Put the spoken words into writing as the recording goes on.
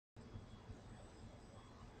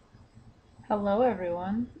Hello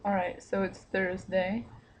everyone. Alright, so it's Thursday,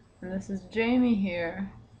 and this is Jamie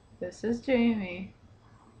here. This is Jamie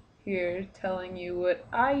here telling you what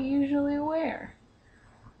I usually wear.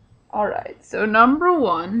 Alright, so number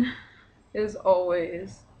one is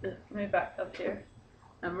always, let me back up here.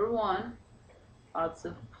 Number one, lots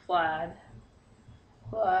of plaid,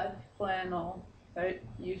 flannel, right?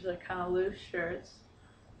 Usually kind of loose shirts,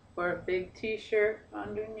 or a big t-shirt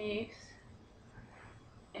underneath,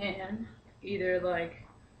 and either like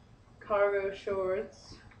cargo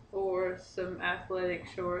shorts or some athletic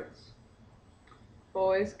shorts.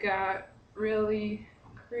 Boys got really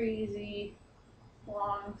crazy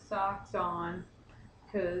long socks on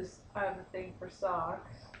because I have a thing for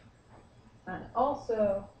socks. And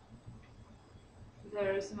also,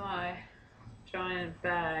 there's my giant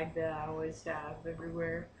bag that I always have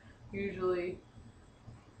everywhere. Usually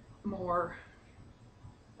more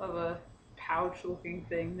of a pouch looking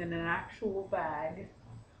thing than an actual bag.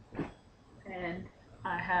 And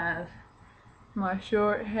I have my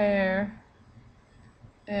short hair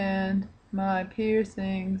and my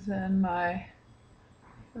piercings and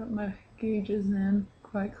got my gauges in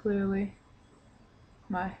quite clearly.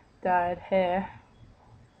 My dyed hair.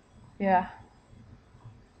 Yeah.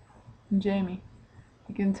 And Jamie.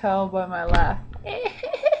 You can tell by my laugh.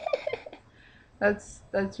 That's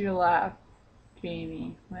your laugh,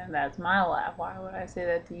 Jamie. Man, that's my laugh. Why would I say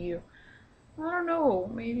that to you? I don't know.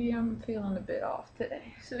 Maybe I'm feeling a bit off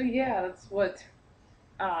today. So yeah, that's what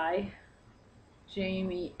I,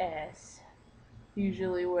 Jamie S,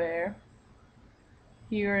 usually wear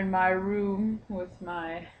here in my room with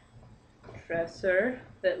my dresser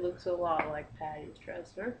that looks a lot like Patty's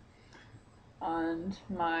dresser, and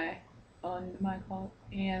my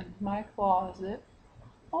closet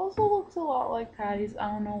also looks a lot like Patty's. I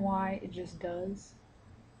don't know why, it just does.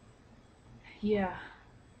 Yeah,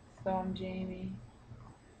 so I'm Jamie.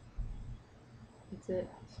 That's it.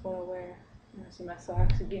 That's what I wear. I'm gonna see my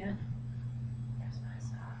socks again. There's my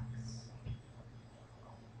socks.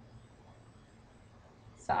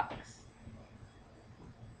 Socks.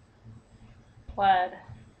 Plaid.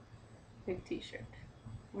 Big t-shirt.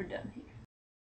 We're done here.